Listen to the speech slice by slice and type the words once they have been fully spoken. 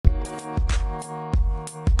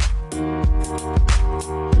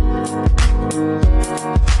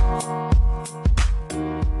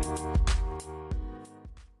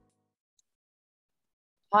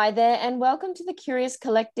Hi there, and welcome to the Curious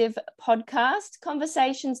Collective podcast,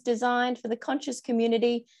 conversations designed for the conscious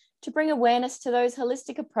community to bring awareness to those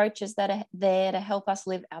holistic approaches that are there to help us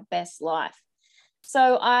live our best life.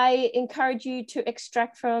 So I encourage you to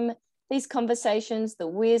extract from these conversations the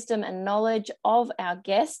wisdom and knowledge of our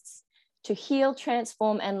guests to heal,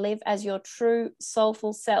 transform, and live as your true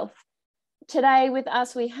soulful self. Today with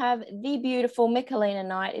us, we have the beautiful Mikalena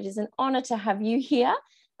Knight. It is an honor to have you here.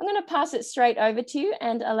 I'm going to pass it straight over to you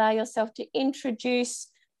and allow yourself to introduce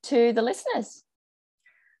to the listeners.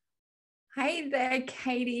 Hey there,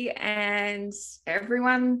 Katie, and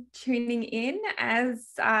everyone tuning in.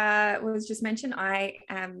 As was just mentioned, I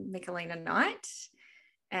am Mikalena Knight,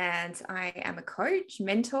 and I am a coach,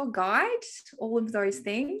 mentor, guide, all of those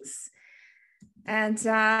things. And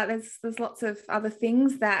there's lots of other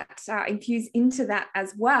things that infuse into that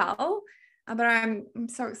as well. But I'm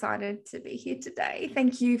so excited to be here today.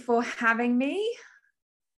 Thank you for having me.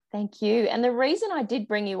 Thank you. And the reason I did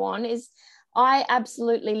bring you on is I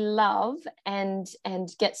absolutely love and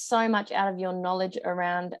get so much out of your knowledge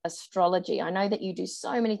around astrology. I know that you do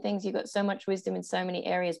so many things. You've got so much wisdom in so many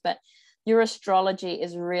areas, but your astrology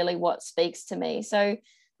is really what speaks to me. So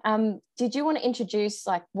did you want to introduce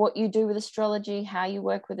like what you do with astrology, how you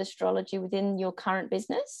work with astrology within your current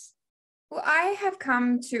business? Well, I have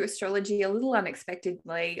come to astrology a little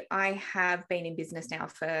unexpectedly. I have been in business now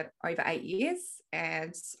for over 8 years,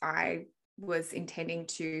 and I was intending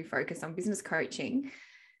to focus on business coaching.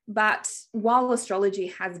 But while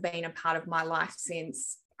astrology has been a part of my life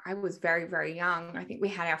since I was very, very young, I think we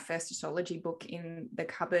had our first astrology book in the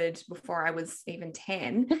cupboard before I was even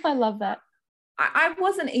 10. I love that. I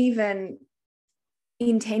wasn't even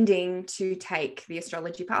intending to take the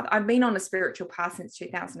astrology path. I've been on a spiritual path since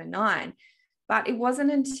 2009, but it wasn't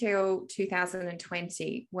until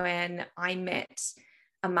 2020 when I met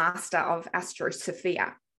a master of Astrology,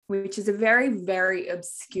 which is a very, very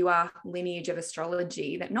obscure lineage of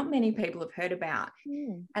astrology that not many people have heard about.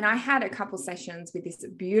 And I had a couple sessions with this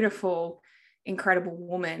beautiful, incredible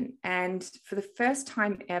woman. And for the first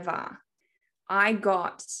time ever, I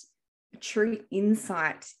got a true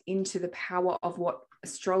insight into the power of what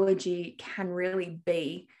astrology can really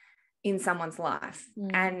be in someone's life.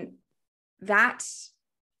 And that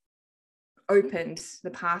opened the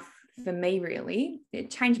path for me, really. It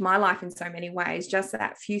changed my life in so many ways, just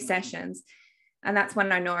that few sessions. And that's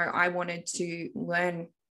when I know I wanted to learn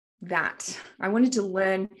that. I wanted to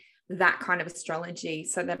learn that kind of astrology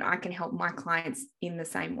so that I can help my clients in the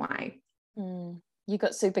same way. You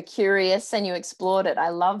got super curious and you explored it. I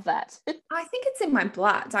love that. I think it's in my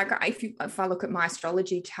blood. Like if I look at my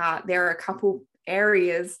astrology chart, there are a couple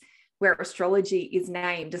areas where astrology is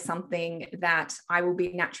named as something that I will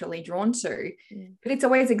be naturally drawn to. But it's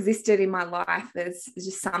always existed in my life. There's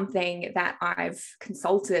just something that I've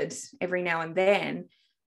consulted every now and then,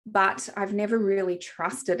 but I've never really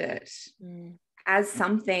trusted it as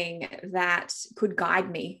something that could guide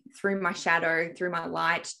me through my shadow, through my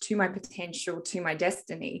light, to my potential, to my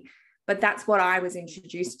destiny. But that's what I was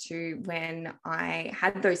introduced to when I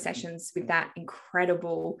had those sessions with that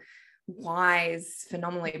incredible, wise,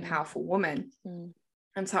 phenomenally powerful woman.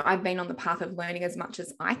 And so I've been on the path of learning as much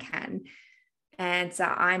as I can. And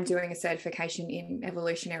I'm doing a certification in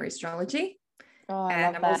evolutionary astrology.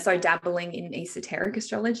 And I'm also dabbling in esoteric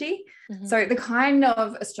astrology. So the kind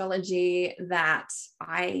of astrology that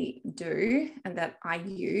I do and that I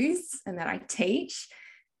use and that I teach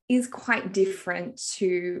is quite different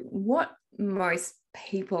to what most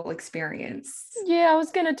people experience. Yeah, I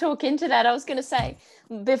was going to talk into that. I was going to say,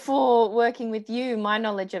 before working with you, my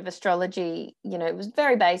knowledge of astrology, it was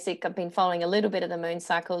very basic. I've been following a little bit of the moon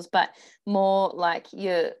cycles, but more like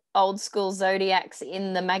your old school zodiacs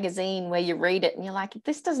in the magazine where you read it and you're like,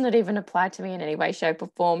 this does not even apply to me in any way, shape, or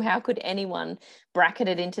form. How could anyone bracket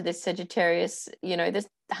it into this Sagittarius? There's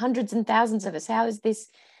hundreds and thousands of us. How is this,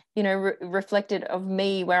 reflected of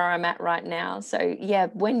me where I'm at right now? So yeah,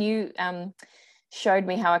 when you showed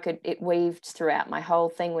me how it weaved throughout my whole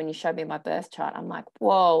thing, when you showed me my birth chart, I'm like,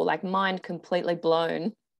 whoa, like mind completely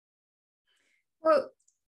blown. Well,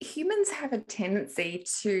 humans have a tendency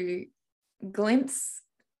to glimpse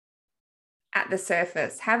at the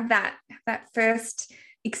surface, have that first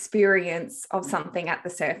experience of something at the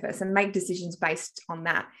surface and make decisions based on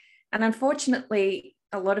that. And unfortunately,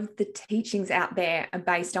 a lot of the teachings out there are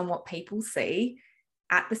based on what people see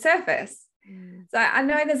at the surface. So I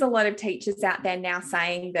know there's a lot of teachers out there now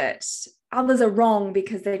saying that others are wrong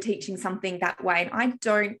because they're teaching something that way. And I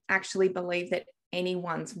don't actually believe that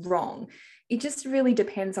anyone's wrong. It just really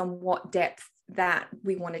depends on what depth that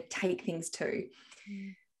we want to take things to.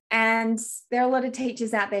 And there are a lot of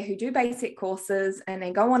teachers out there who do basic courses and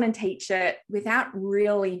then go on and teach it without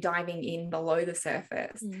really diving in below the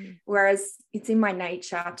surface. Whereas it's in my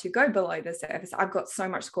nature to go below the surface. I've got so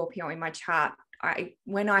much Scorpio in my chart.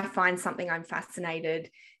 When I find something I'm fascinated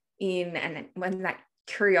in, and when that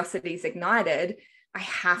curiosity is ignited, I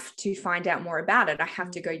have to find out more about it. I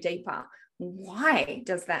have to go deeper. Why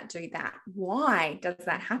does that do that? Why does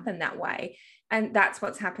that happen that way? And that's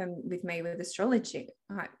what's happened with me with astrology.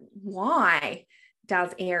 Why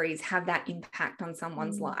does Aries have that impact on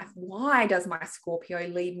someone's life? Why does my Scorpio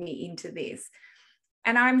lead me into this?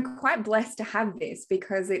 And I'm quite blessed to have this,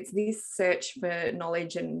 because it's this search for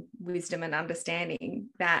knowledge and wisdom and understanding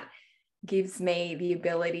that gives me the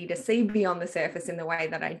ability to see beyond the surface in the way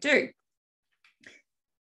that I do.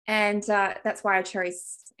 And that's why I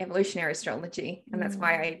chose evolutionary astrology. And that's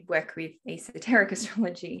why I work with esoteric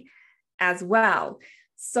astrology as well.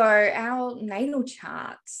 So our natal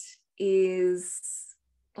chart is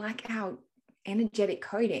like our energetic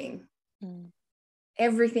coding.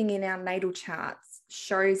 Everything in our natal charts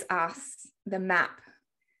shows us the map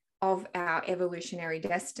of our evolutionary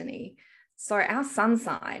destiny. So our sun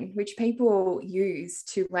sign, which people use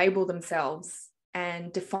to label themselves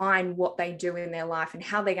and define what they do in their life and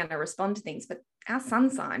how they're going to respond to things. But our sun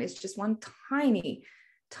sign is just one tiny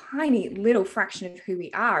little fraction of who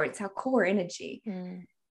we are. It's our core energy.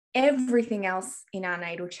 Everything else in our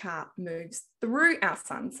natal chart moves through our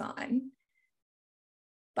sun sign,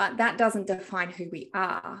 but that doesn't define who we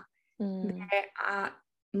are. There are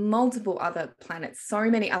multiple other planets, so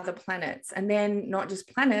many other planets, and then not just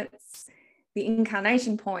planets, the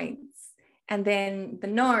incarnation points, and then the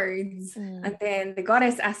nodes, and then the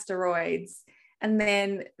goddess asteroids. And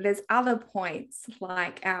then there's other points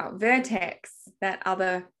like our vertex that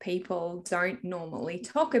other people don't normally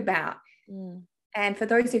talk about. And for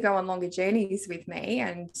those who go on longer journeys with me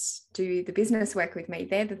and do the business work with me,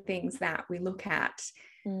 they're the things that we look at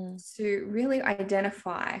to really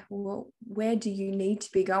identify, well, where do you need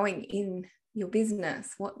to be going in your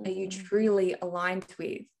business? What are you truly aligned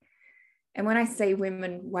with? And when I see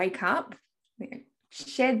women wake up,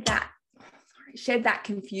 shed that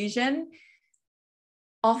confusion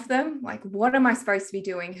off them, like, what am I supposed to be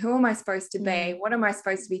doing? Who am I supposed to be? What am I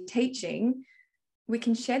supposed to be teaching? We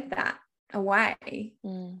can shed that away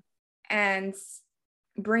and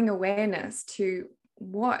bring awareness to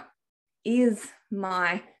what is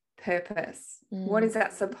my purpose. What is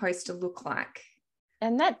that supposed to look like?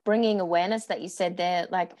 And that bringing awareness that you said there,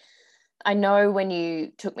 like, I know when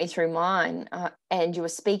you took me through mine and you were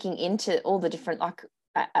speaking into all the different, like,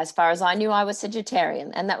 as far as I knew, I was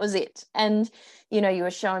Sagittarian and that was it. And, you know, you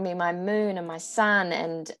were showing me my moon and my sun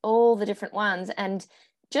and all the different ones and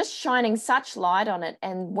just shining such light on it.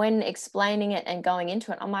 And when explaining it and going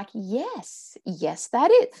into it, I'm like, yes,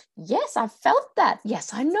 that is. Yes, I felt that.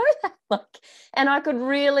 Yes, I know that. Like, and I could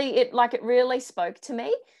really, it really spoke to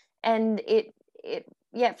me. And it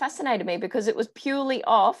fascinated me because it was purely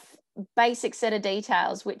off basic set of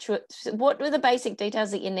details, what were the basic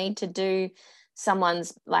details that you need to do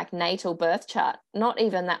someone's like natal birth chart? Not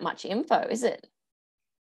even that much info, is it?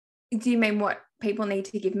 Do you mean what people need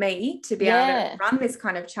to give me to be able to run this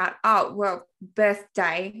kind of chart? Oh, well,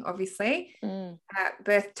 birthday, obviously.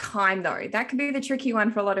 Birth time, though, that could be the tricky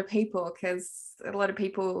one for a lot of people, because a lot of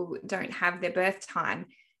people don't have their birth time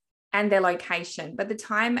and their location. But the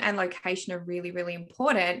time and location are really, really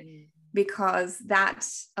important because that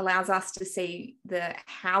allows us to see the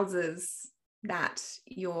houses that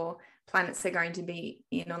your planets are going to be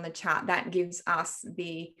in on the chart. That gives us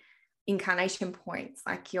the incarnation points,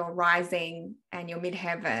 like your rising and your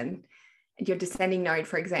midheaven, your descending node,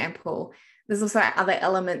 for example. There's also other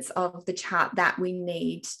elements of the chart that we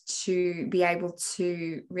need to be able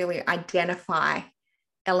to really identify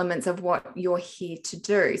elements of what you're here to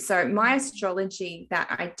do. So my astrology that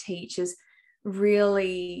I teach is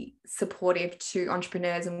really supportive to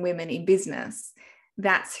entrepreneurs and women in business.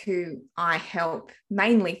 That's who I help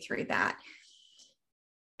mainly through that.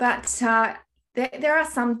 But there are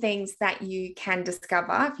some things that you can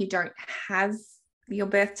discover if you don't have your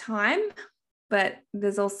birth time, but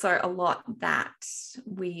there's also a lot that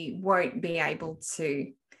we won't be able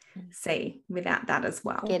to see without that as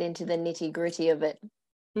well. Get into the nitty-gritty of it.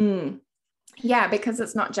 Yeah, because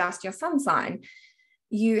it's not just your sun sign.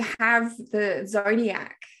 You have the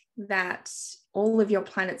zodiac that all of your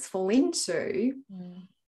planets fall into,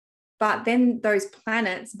 but then those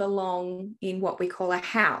planets belong in what we call a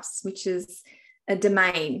house, which is a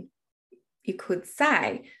domain, you could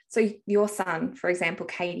say. So your sun, for example,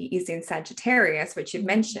 Katie, is in Sagittarius, which you've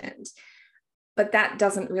mentioned, but that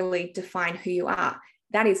doesn't really define who you are.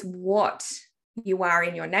 That is what you are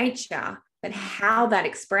in your nature, but how that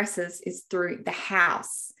expresses is through the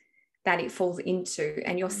house that it falls into.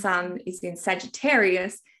 And your sun is in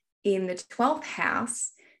Sagittarius in the 12th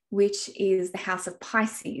house, which is the house of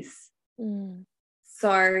Pisces.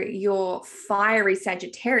 So your fiery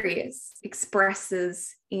Sagittarius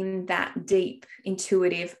expresses in that deep,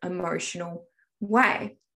 intuitive, emotional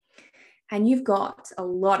way. And you've got a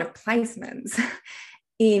lot of placements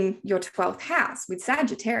in your 12th house with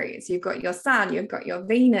Sagittarius. You've got your sun, you've got your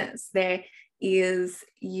Venus, there is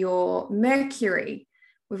your Mercury.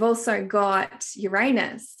 We've also got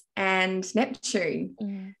Uranus and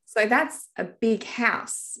Neptune. So that's a big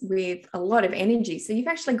house with a lot of energy. So you've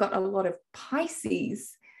actually got a lot of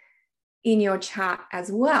Pisces in your chart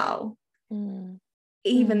as well.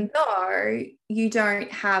 Even though you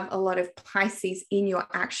don't have a lot of Pisces in your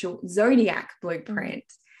actual zodiac blueprint.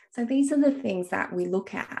 So these are the things that we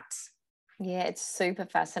look at. Yeah, it's super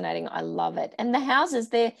fascinating. I love it. And the houses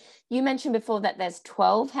there, you mentioned before that there's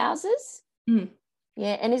 12 houses.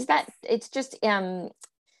 Yeah, and is that, it's just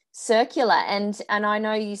circular, and I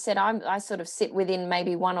know you said I sort of sit within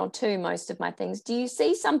maybe one or two most of my things. Do you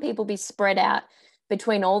see some people be spread out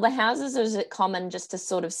between all the houses, or is it common just to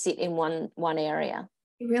sort of sit in one area?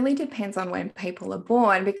 It really depends on when people are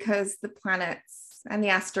born, because the planets and the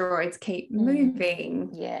asteroids keep moving.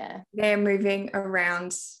 Yeah. They're moving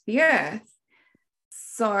around the Earth.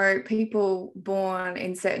 So people born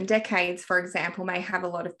in certain decades, for example, may have a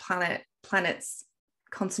lot of planets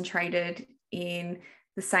concentrated in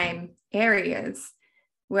the same areas,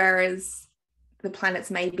 whereas the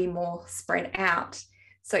planets may be more spread out.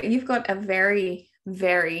 So you've got a very,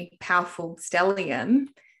 very powerful stellium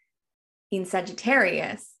in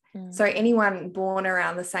Sagittarius. So anyone born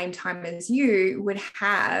around the same time as you would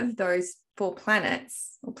have those 4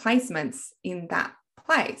 planets or placements in that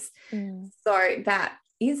place. So that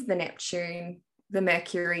is the Neptune, the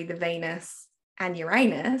Mercury, the Venus, and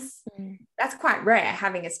Uranus. That's quite rare,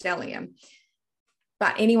 having a stellium.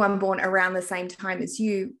 But anyone born around the same time as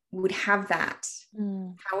you would have that.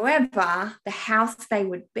 However, the house they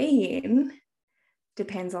would be in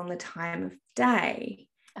depends on the time of day.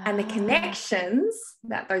 And the connections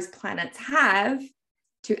that those planets have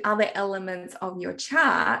to other elements of your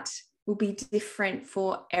chart will be different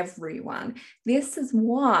for everyone. This is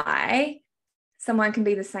why someone can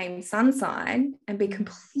be the same sun sign and be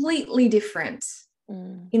completely different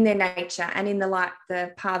in their nature and in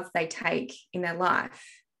the paths they take in their life.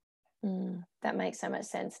 That makes so much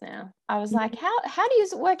sense now. I was like, how do you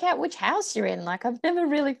work out which house you're in? Like, I've never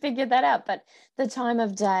really figured that out, but the time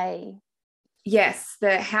of day. Yes,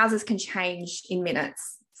 the houses can change in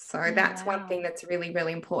minutes. So that's one thing that's really,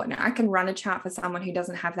 really important. I can run a chart for someone who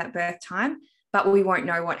doesn't have that birth time, but we won't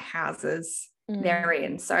know what houses they're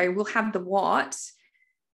in. So we'll have the what,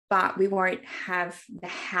 but we won't have the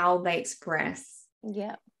how they express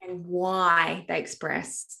and why they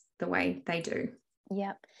express the way they do.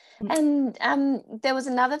 And there was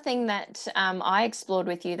another thing that I explored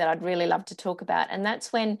with you that I'd really love to talk about, and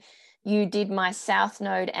that's when you did my south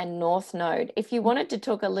node and north node. If you wanted to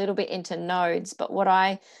talk a little bit into nodes, but what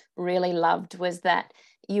I really loved was that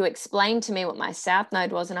you explained to me what my south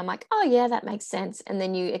node was, and I'm like, oh yeah, that makes sense. And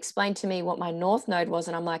then you explained to me what my north node was,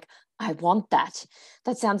 and I'm like, I want that.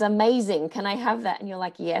 That sounds amazing. Can I have that? And you're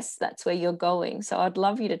like, yes, that's where you're going. So I'd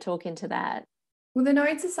love you to talk into that. Well, the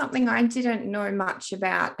nodes are something I didn't know much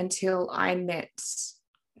about until I met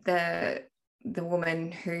the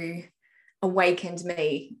woman who awakened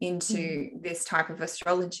me into this type of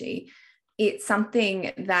astrology. It's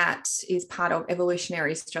something that is part of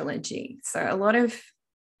evolutionary astrology. So a lot of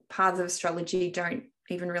parts of astrology don't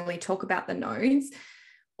even really talk about the nodes,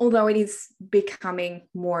 although it is becoming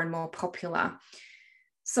more and more popular.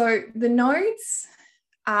 So the nodes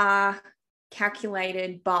are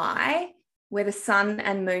calculated by where the sun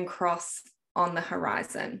and moon cross on the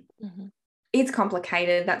horizon. It's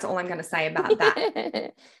complicated. That's all I'm going to say about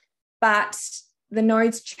that. But the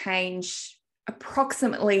nodes change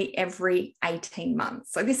approximately every 18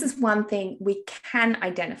 months. So this is one thing we can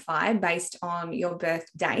identify based on your birth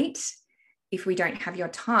date if we don't have your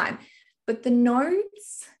time. But the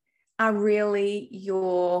nodes are really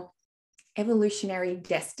your evolutionary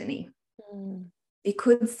destiny. You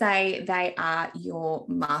could say they are your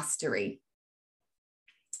mastery.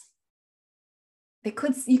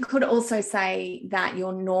 You could also say that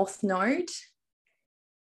your north node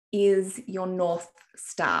is your north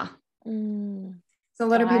star. So a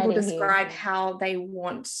lot of people describe how they're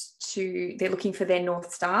looking for their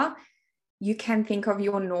north star. You can think of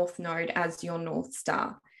your north node as your north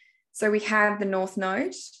star. So we have the north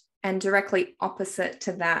node And directly opposite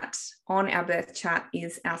to that on our birth chart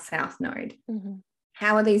is our south node. Mm-hmm.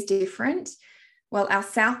 How are these different? Well, our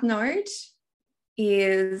south node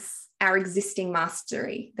is our existing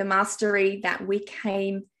mastery, the mastery that we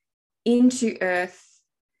came into Earth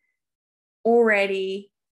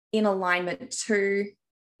already in alignment to.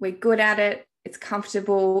 We're good at it. It's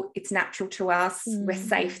comfortable. It's natural to us. We're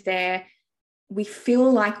safe there. We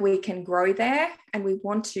feel like we can grow there and we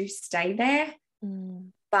want to stay there,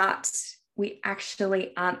 but we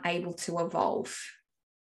actually aren't able to evolve.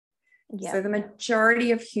 Yep. So the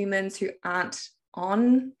majority of humans who aren't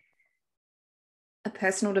on a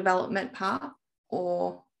personal development path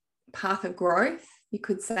or path of growth, you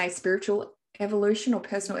could say spiritual evolution or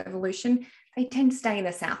personal evolution, they tend to stay in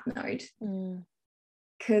the south node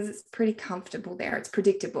because it's pretty comfortable there. It's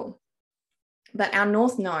predictable. But our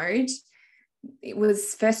north node, it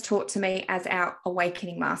was first taught to me as our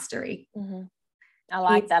awakening mastery. I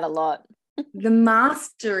like that a lot. The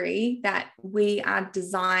mastery that we are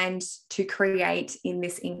designed to create in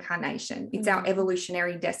this incarnation. It's our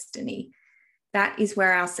evolutionary destiny. That is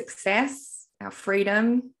where our success, our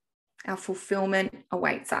freedom, our fulfillment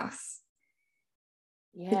awaits us.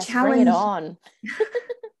 Yes, bring it on.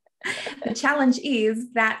 The challenge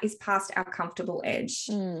is that is past our comfortable edge.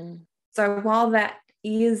 So while that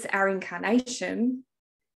is our incarnation,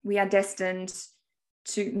 we are destined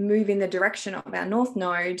to move in the direction of our north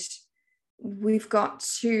node. We've got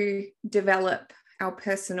to develop our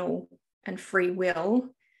personal and free will,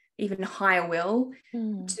 even higher will,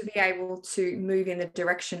 to be able to move in the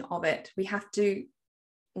direction of it. We have to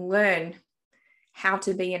learn how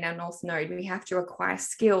to be in our north node. We have to acquire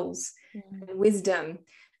skills and wisdom.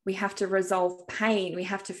 We have to resolve pain. We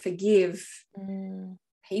have to forgive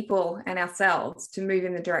people and ourselves to move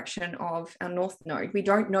in the direction of our north node. We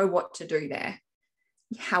don't know what to do there.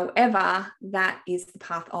 However, that is the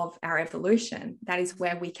path of our evolution. That is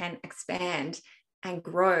where we can expand and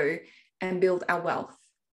grow and build our wealth.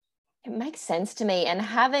 It makes sense to me. And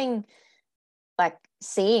having, like,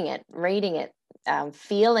 seeing it, reading it,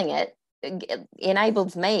 feeling it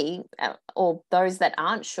enables me or those that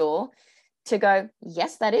aren't sure to go,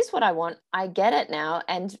 yes, that is what I want. I get it now.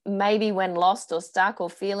 And maybe when lost or stuck or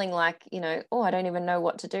feeling like, oh, I don't even know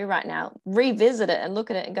what to do right now, revisit it and look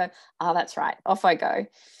at it and go, oh, that's right. Off I go.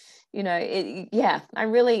 I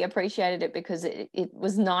really appreciated it because it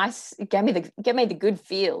was nice. It gave me the good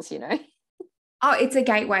feels, Oh, it's a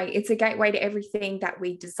gateway. It's a gateway to everything that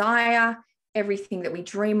we desire, everything that we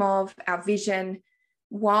dream of, our vision.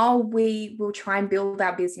 While we will try and build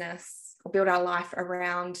our business or build our life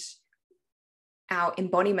around our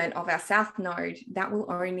embodiment of our south node, that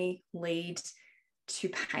will only lead to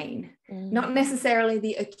pain. Not necessarily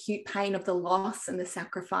the acute pain of the loss and the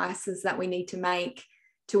sacrifices that we need to make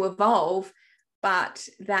to evolve, but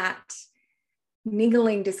that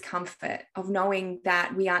niggling discomfort of knowing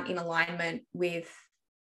that we aren't in alignment with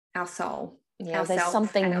our soul. Yeah, there's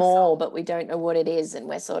something more, but we don't know what it is. And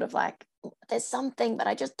we're sort of like, there's something, but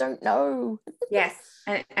I just don't know. Yes,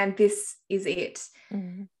 and this is it.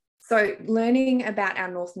 So learning about our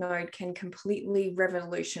north node can completely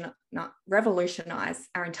revolutionize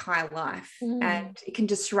our entire life, and it can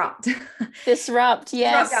disrupt yes, disrupt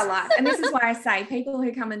our life. And this is why I say people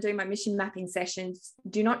who come and do my mission mapping sessions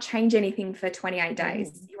do not change anything for 28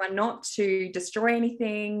 days. You are not to destroy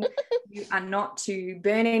anything. You are not to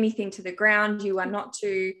burn anything to the ground. You are not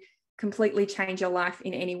to completely change your life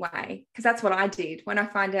in any way, because that's what I did when I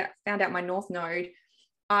found out my north node.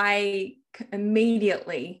 I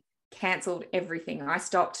immediately cancelled everything. I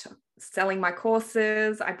stopped selling my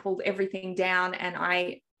courses. I pulled everything down and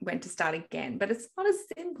I went to start again. But it's not as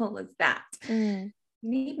simple as that. You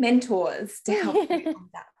need mentors to help you on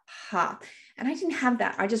that path. And I didn't have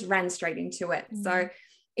that. I just ran straight into it. So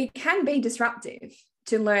it can be disruptive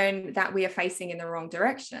to learn that we are facing in the wrong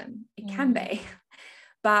direction. It can be.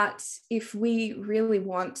 But if we really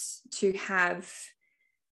want to have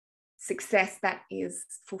success that is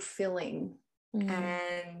fulfilling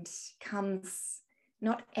and comes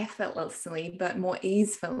not effortlessly, but more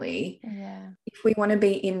easily, if we want to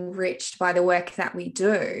be enriched by the work that we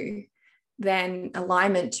do, then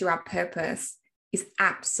alignment to our purpose is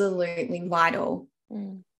absolutely vital.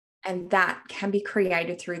 And that can be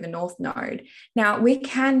created through the north node. Now, we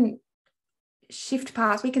can shift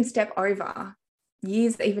past, we can step over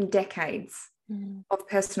years, even decades of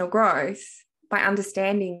personal growth by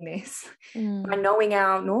understanding this, by knowing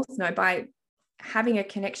our north node, by having a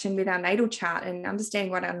connection with our natal chart and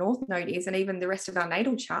understanding what our north node is and even the rest of our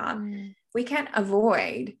natal chart. We can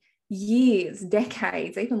avoid years,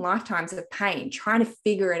 decades, even lifetimes of pain trying to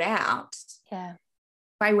figure it out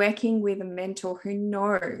by working with a mentor who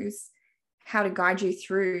knows how to guide you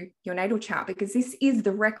through your natal chart, because this is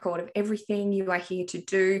the record of everything you are here to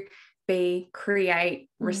do, be, create,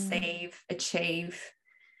 receive, achieve.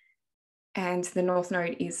 And the North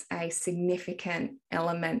Node is a significant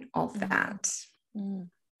element of that.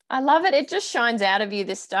 I love it. It just shines out of you,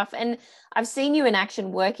 this stuff. And I've seen you in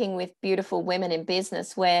action working with beautiful women in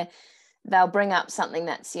business where they'll bring up something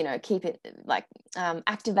that's, you know, keep it like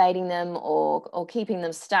activating them or keeping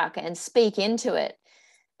them stuck, and speak into it.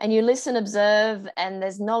 And you listen, observe, and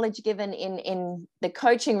there's knowledge given in the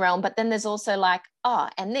coaching realm, but then there's also like,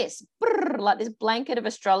 and this, like this blanket of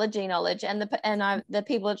astrology knowledge, and the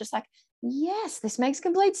people are just like, yes, this makes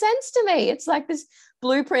complete sense to me. It's like this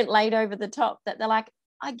blueprint laid over the top that they're like,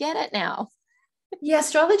 I get it now. Yeah,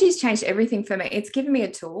 astrology's changed everything for me. It's given me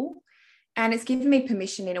a tool, and it's given me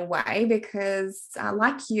permission in a way, because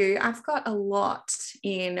like you, I've got a lot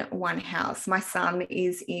in one house. My sun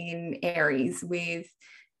is in Aries with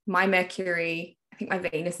my Mercury. I think my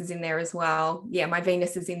Venus is in there as well. Yeah, my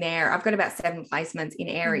Venus is in there. I've got about 7 placements in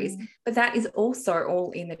Aries, but that is also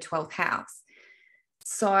all in the 12th house.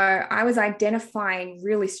 So I was identifying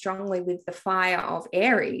really strongly with the fire of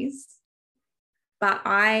Aries, but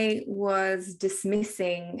I was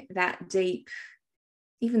dismissing that deep,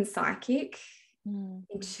 even psychic,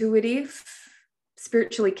 intuitive,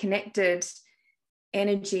 spiritually connected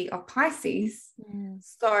energy of Pisces.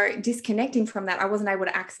 So disconnecting from that, I wasn't able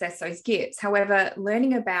to access those gifts. However,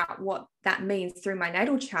 learning about what that means through my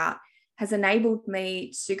natal chart has enabled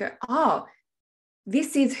me to go,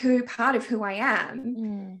 this is part of who I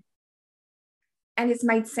am. And it's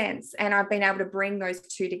made sense. And I've been able to bring those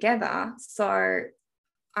two together. So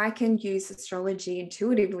I can use astrology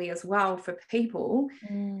intuitively as well for people,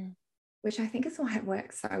 which I think is why it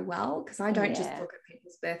works so well, because I don't just look at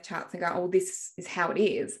people's birth charts and go, this is how it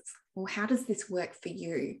is. Well, how does this work for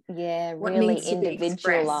you? Yeah, what really needs to be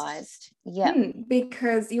individualized. Yeah.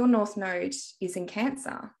 Because your North Node is in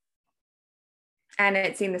Cancer, and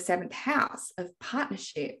it's in the 7th house of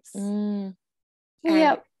partnerships and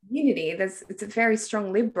community. It's a very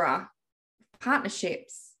strong Libra,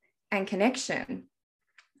 partnerships and connection.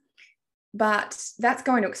 But that's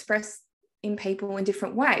going to express in people in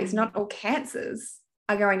different ways. Not all Cancers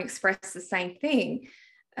are going to express the same thing.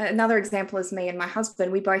 Another example is me and my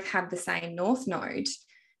husband. We both have the same North Node,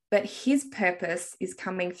 but his purpose is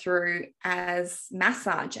coming through as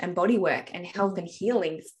massage and body work and health and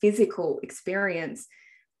healing, physical experience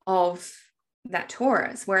of that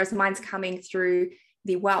Taurus, whereas mine's coming through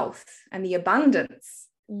the wealth and the abundance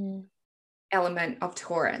element of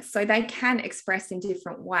Taurus. So they can express in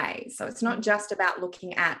different ways. So it's not just about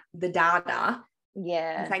looking at the data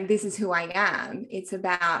and saying, this is who I am. It's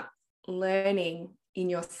about learning in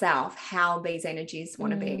yourself how these energies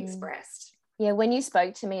want to be expressed. Yeah, when you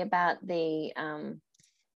spoke to me about the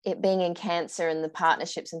it being in Cancer and the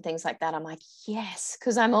partnerships and things like that, I'm like, yes,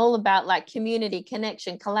 because I'm all about like community,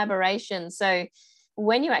 connection, collaboration. So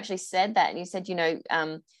when you actually said that, and you said,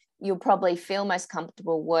 you'll probably feel most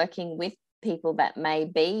comfortable working with people that may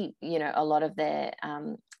be, a lot of their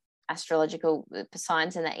astrological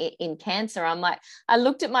signs in Cancer. I'm like, I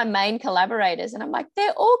looked at my main collaborators and I'm like,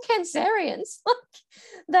 they're all Cancerians.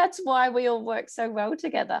 That's why we all work so well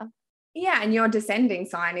together. Yeah, and your descending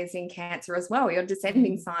sign is in Cancer as well. Your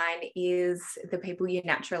descending sign is the people you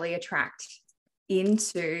naturally attract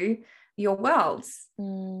into your worlds,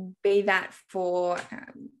 be that for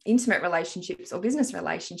intimate relationships or business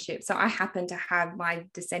relationships. So I happen to have my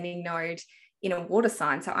descending node in a water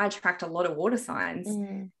sign. So I attract a lot of water signs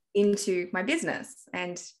into my business.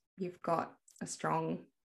 And you've got a strong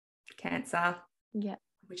Cancer,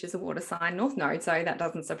 which is a water sign North Node. So that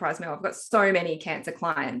doesn't surprise me. I've got so many Cancer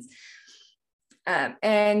clients.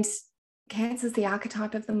 And Cancer is the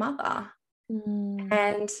archetype of the mother.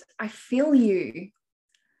 And I feel you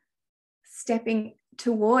stepping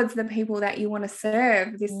towards the people that you want to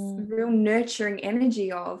serve, this real nurturing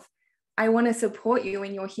energy of, I want to support you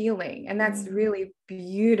in your healing. And that's really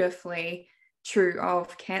beautifully true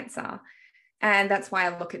of Cancer. And that's why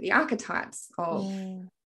I look at the archetypes of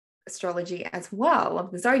astrology as well,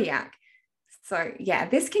 of the zodiac. So yeah,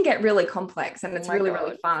 this can get really complex and it's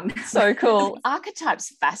really fun. So cool.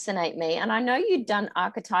 Archetypes fascinate me. And I know you'd done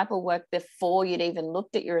archetypal work before you'd even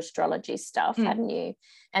looked at your astrology stuff, hadn't you?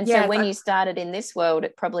 And so when you started in this world,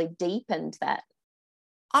 it probably deepened that.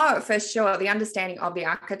 Oh, for sure. The understanding of the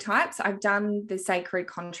archetypes. I've done the sacred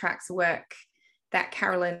contracts work that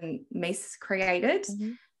Carolyn Meese created.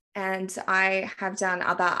 And I have done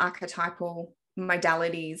other archetypal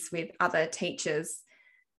modalities with other teachers.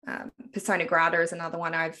 Persona grata is another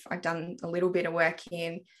one I've done a little bit of work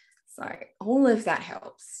in. So all of that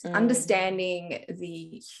helps. Understanding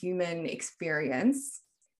the human experience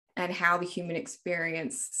and how the human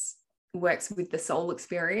experience works with the soul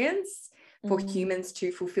experience for humans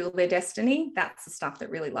to fulfill their destiny. That's the stuff that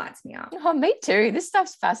really lights me up. Oh, me too. This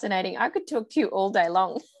stuff's fascinating. I could talk to you all day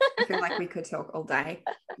long. I feel like we could talk all day.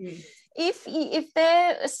 If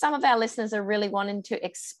there, some of our listeners are really wanting to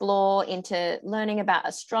explore into learning about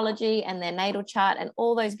astrology and their natal chart and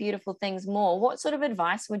all those beautiful things more, what sort of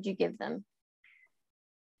advice would you give them?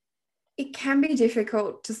 It can be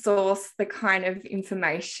difficult to source the kind of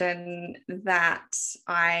information that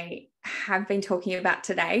I have been talking about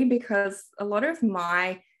today, because a lot of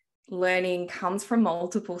my learning comes from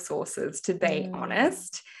multiple sources, to be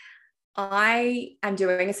honest. I am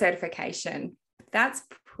doing a certification. That's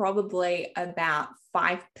probably about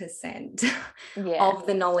 5% of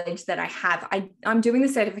the knowledge that I have. I'm doing the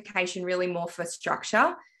certification really more for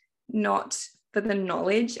structure, not for the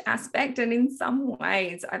knowledge aspect. And in some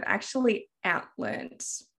ways, I've actually outlearned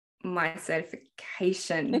my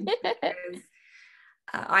certification because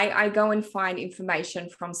I go and find information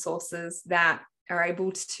from sources that are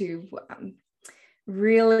able to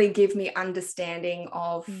really give me understanding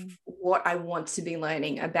of what I want to be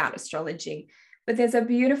learning about astrology. But there's a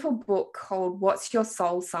beautiful book called What's Your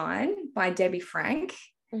Soul Sign by Debbie Frank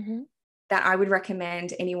that I would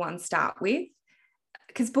recommend anyone start with,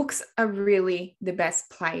 because books are really the best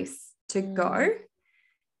place to go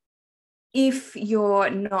if you're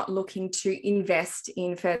not looking to invest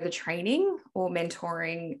in further training or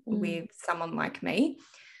mentoring with someone like me.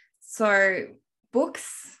 So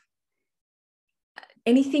books,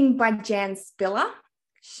 anything by Jan Spiller,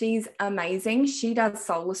 she's amazing. She does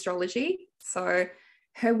soul astrology, so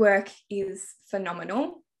her work is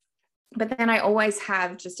phenomenal. But then I always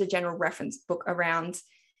have just a general reference book around,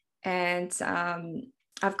 and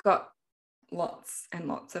I've got lots and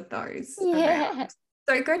lots of those around.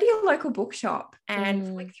 So go to your local bookshop and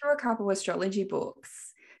flick through a couple of astrology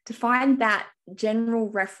books to find that general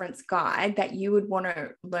reference guide that you would want to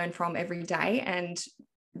learn from every day and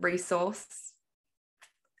resource.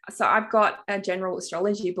 So I've got a general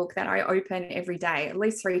astrology book that I open every day, at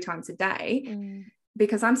least 3 times a day,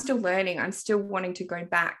 because I'm still learning. I'm still wanting to go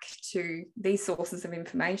back to these sources of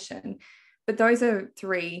information. But those are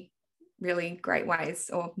 3 really great ways,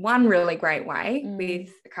 or one really great way,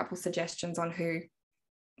 with a couple suggestions on who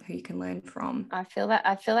you can learn from. I feel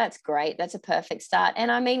that's great. That's a perfect start.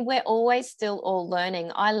 And I mean, we're always still all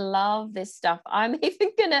learning. I love this stuff. I'm even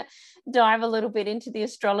gonna dive a little bit into the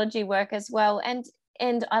astrology work as well.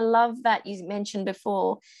 And I love that you mentioned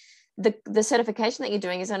before the certification that you're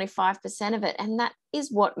doing is only 5% of it. And that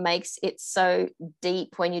is what makes it so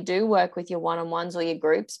deep when you do work with your one-on-ones or your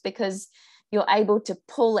groups, because you're able to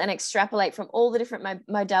pull and extrapolate from all the different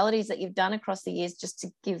modalities that you've done across the years, just to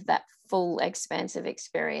give that full expansive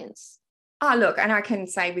experience. Oh, look, and I can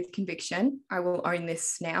say with conviction, I will own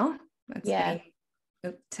this now.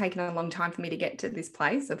 It's taken a long time for me to get to this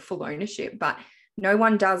place of full ownership, but no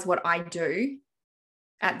one does what I do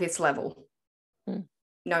at this level.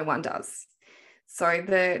 No one does. So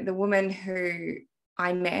the woman who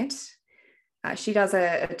I met, she does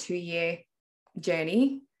a 2-year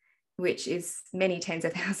journey, which is many tens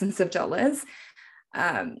of thousands of dollars.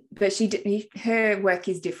 But her work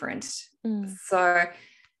is different. So,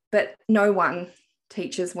 but no one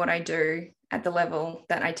teaches what I do at the level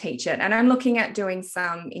that I teach it. And I'm looking at doing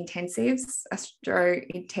some intensives, astro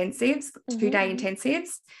intensives, 2-day intensives,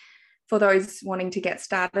 for those wanting to get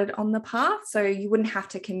started on the path. So you wouldn't have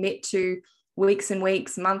to commit to weeks and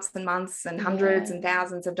weeks, months and months, and hundreds and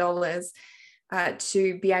thousands of dollars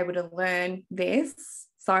to be able to learn this.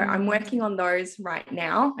 So I'm working on those right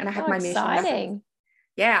now, and I have my mission mapping.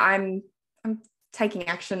 Yeah, I'm taking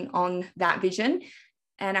action on that vision,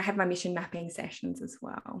 and I have my mission mapping sessions as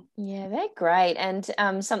well. Yeah, they're great. And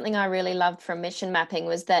something I really loved from mission mapping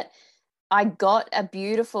was that I got a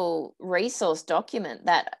beautiful resource document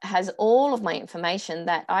that has all of my information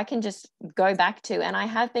that I can just go back to. And I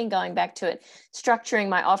have been going back to it, structuring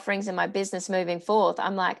my offerings and my business moving forth.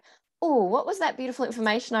 I'm like, oh, what was that beautiful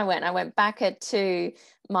information I went back to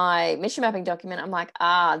my mission mapping document. I'm like,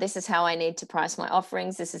 this is how I need to price my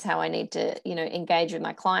offerings. This is how I need to, engage with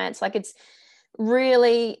my clients. Like, it's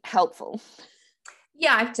really helpful.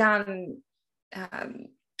 Yeah, I've done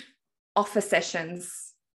offer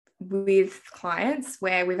sessions with clients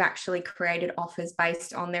where we've actually created offers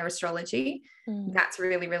based on their astrology. That's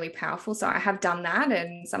really, really powerful. So I have done that,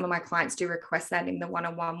 and some of my clients do request that in the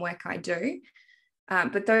one-on-one work I do.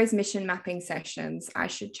 But those mission mapping sessions, I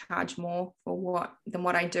should charge more for than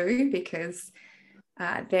what I do, because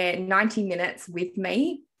they're 90 minutes with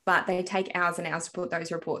me but they take hours and hours to put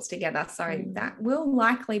those reports together. So that will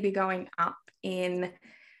likely be going up in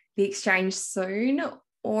the exchange soon,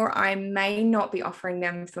 or I may not be offering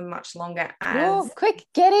them for much longer as quick,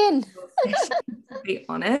 get in. To be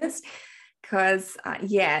honest, because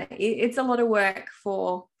it's a lot of work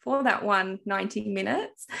for that 90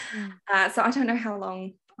 minutes. So I don't know how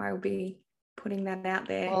long I will be putting that out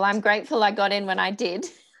there. Well, I'm grateful I got in when I did.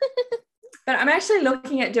 But I'm actually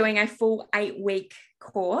looking at doing a full 8-week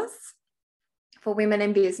course for women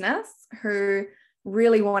in business who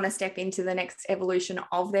really want to step into the next evolution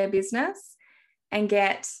of their business and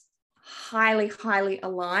get highly, highly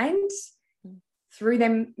aligned through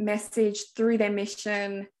their message, through their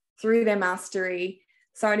mission, through their mastery.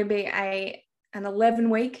 So it'll be an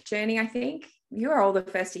 11-week journey, I think. You're all the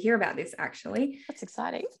first to hear about this, actually. That's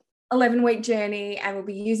exciting. 11-week journey, and we'll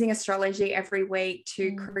be using astrology every week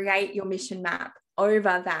to create your mission map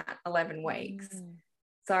over that 11 weeks.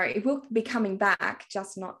 So it will be coming back,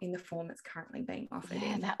 just not in the form it's currently being offered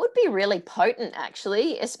in. That would be really potent,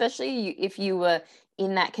 actually, especially if you were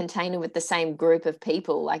in that container with the same group of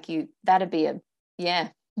people. Like that'd be a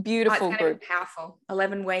beautiful group. Be powerful.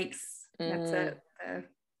 11 weeks. That's the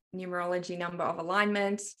numerology number of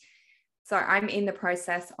alignment. So I'm in the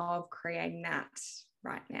process of creating that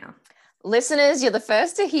right now. Listeners, you're the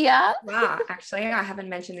first to hear. Wow, actually, I haven't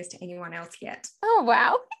mentioned this to anyone else yet. Oh,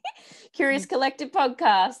 wow. Curious Collective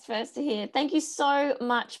podcast, first to hear. Thank you so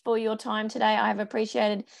much for your time today. I have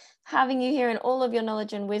appreciated having you here and all of your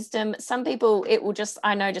knowledge and wisdom. Some people, it will just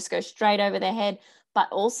go straight over their head, but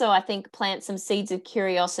also I think plant some seeds of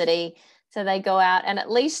curiosity so they go out and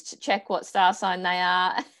at least check what star sign they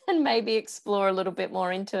are and maybe explore a little bit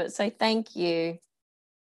more into it. So thank you.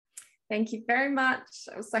 Thank you very much.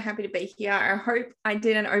 I was so happy to be here. I hope I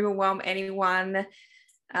didn't overwhelm anyone,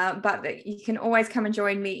 but you can always come and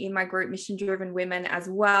join me in my group Mission Driven Women as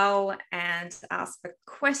well, and ask for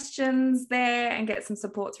questions there and get some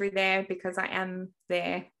support through there, because I am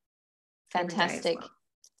there. Fantastic. Well.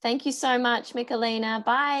 Thank you so much, Mikalena.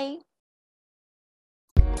 Bye.